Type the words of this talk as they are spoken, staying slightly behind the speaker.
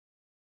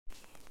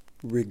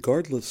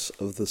Regardless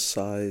of the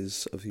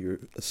size of your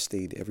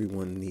estate,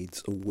 everyone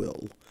needs a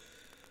will.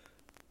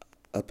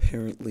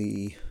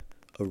 Apparently,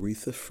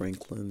 Aretha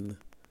Franklin,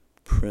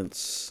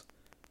 Prince,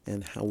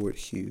 and Howard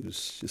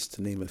Hughes, just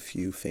to name a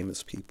few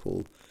famous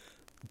people,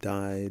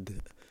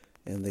 died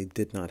and they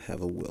did not have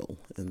a will,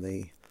 and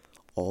they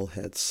all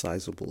had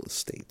sizable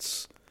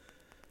estates.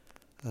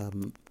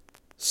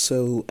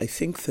 So I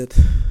think that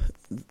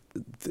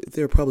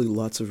there are probably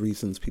lots of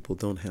reasons people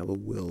don't have a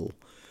will,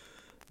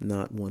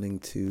 not wanting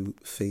to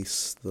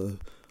face the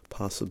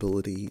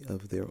possibility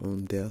of their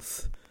own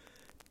death,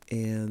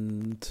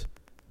 and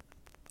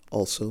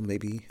also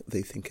maybe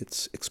they think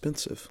it's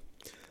expensive.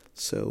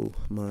 So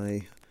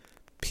my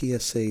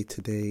PSA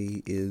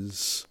today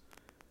is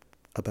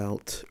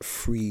about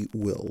free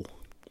will,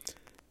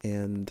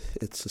 and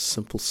it's a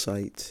simple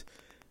site.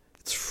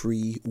 It's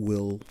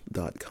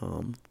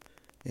freewill.com,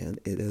 and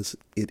it is,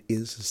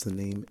 as the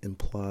name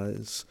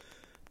implies,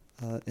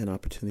 an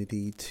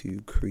opportunity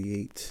to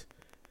create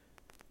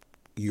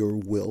your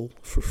will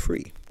for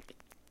free.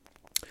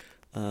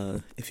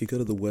 If you go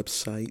to the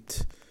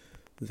website,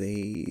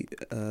 they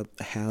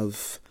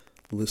have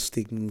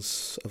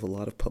listings of a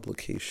lot of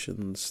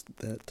publications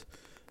that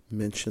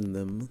mention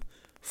them.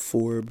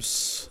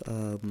 Forbes,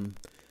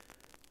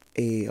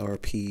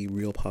 AARP,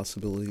 Real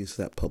Possibilities,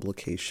 that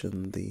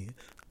publication,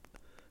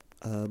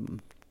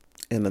 and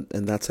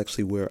that's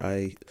actually where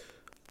I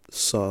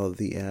saw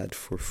the ad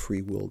for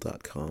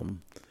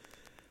freewill.com.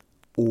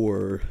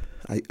 Or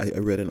I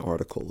read an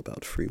article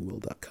about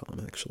freewill.com,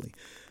 actually.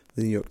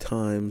 The New York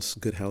Times,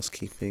 Good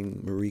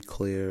Housekeeping, Marie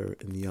Claire,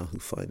 and Yahoo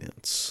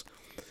Finance.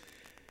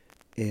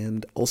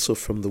 And also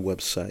from the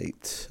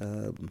website,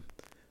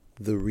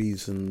 the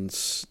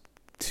reasons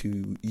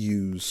to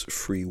use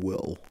free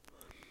will.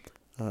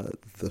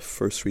 The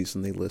first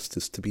reason they list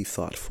is to be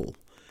thoughtful.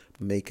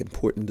 Make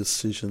important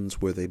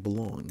decisions where they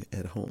belong,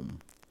 at home.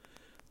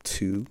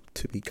 2,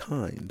 to be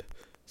kind.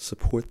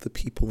 Support the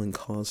people and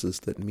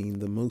causes that mean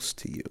the most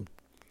to you.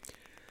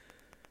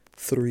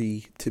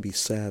 3, to be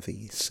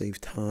savvy.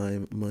 Save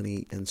time,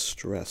 money, and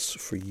stress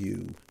for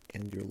you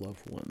and your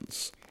loved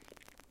ones.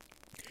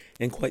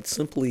 And quite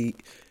simply,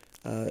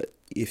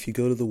 if you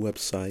go to the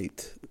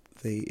website,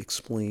 they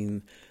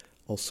explain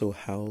also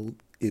how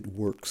it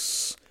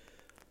works.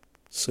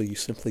 So you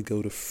simply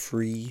go to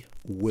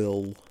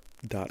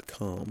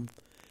freewill.com,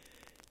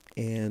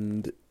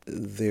 and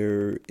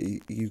there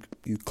you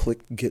click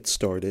Get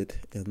Started,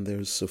 and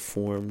there's a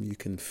form you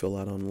can fill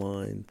out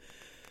online,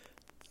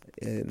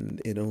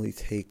 and it only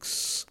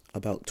takes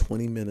about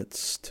 20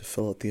 minutes to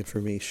fill out the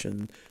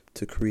information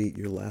to create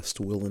your last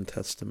will and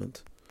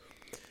testament.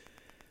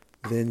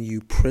 Then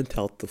you print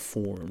out the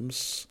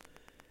forms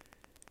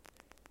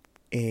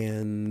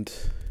and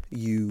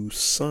you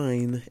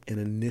sign and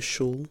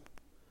initial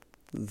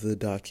the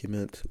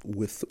document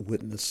with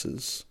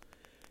witnesses,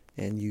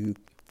 and you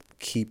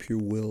keep your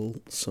will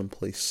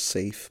someplace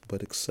safe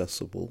but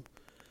accessible.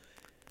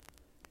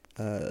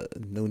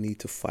 No need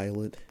to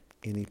file it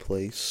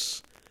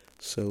anyplace.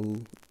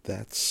 So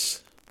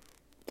that's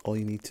all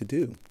you need to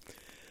do.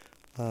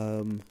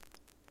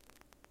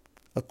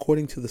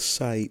 According to the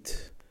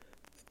site,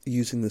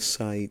 using the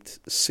site,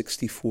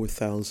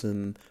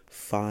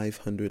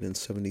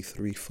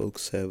 64,573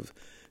 folks have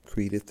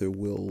created their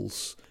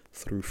wills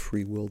through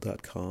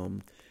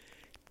freewill.com,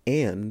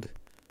 and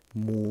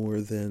more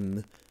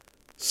than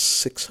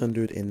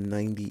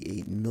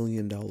 $698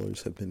 million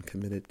have been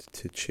committed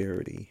to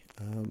charity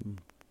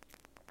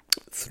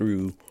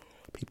through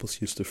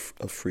people's use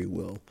of free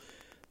will.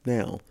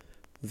 Now,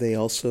 they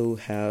also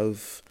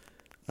have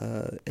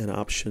an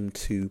option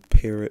to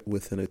pair it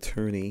with an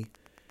attorney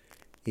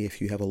if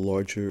you have a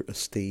larger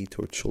estate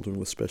or children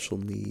with special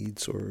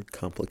needs or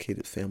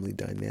complicated family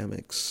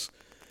dynamics.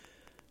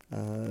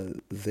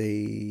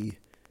 They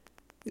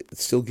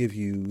still give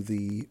you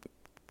the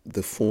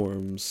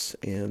forms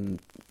and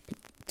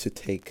to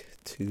take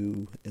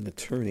to an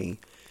attorney,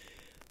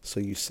 so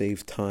you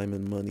save time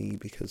and money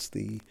because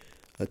the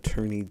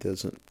attorney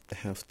doesn't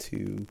have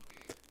to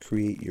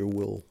create your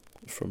will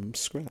from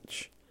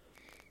scratch.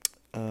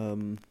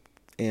 And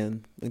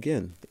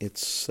again,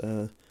 it's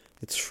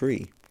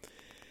free.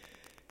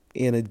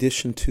 In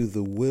addition to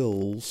the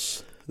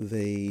wills,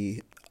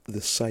 the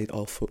site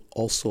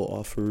also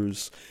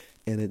offers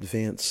an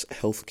advanced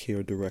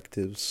healthcare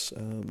directives,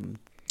 and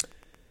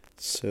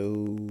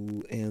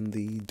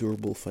the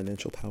durable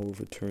financial power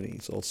of attorney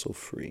is also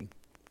free.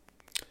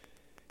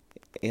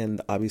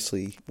 And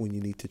obviously, when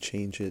you need to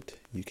change it,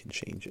 you can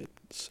change it.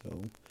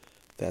 So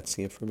that's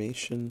the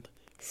information,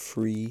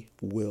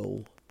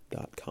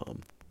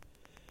 freewill.com.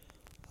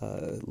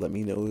 Let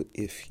me know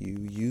if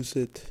you use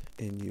it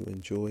and you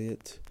enjoy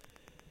it.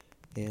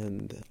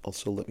 And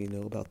also let me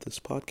know about this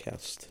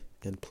podcast.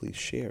 And please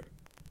share.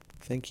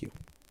 Thank you.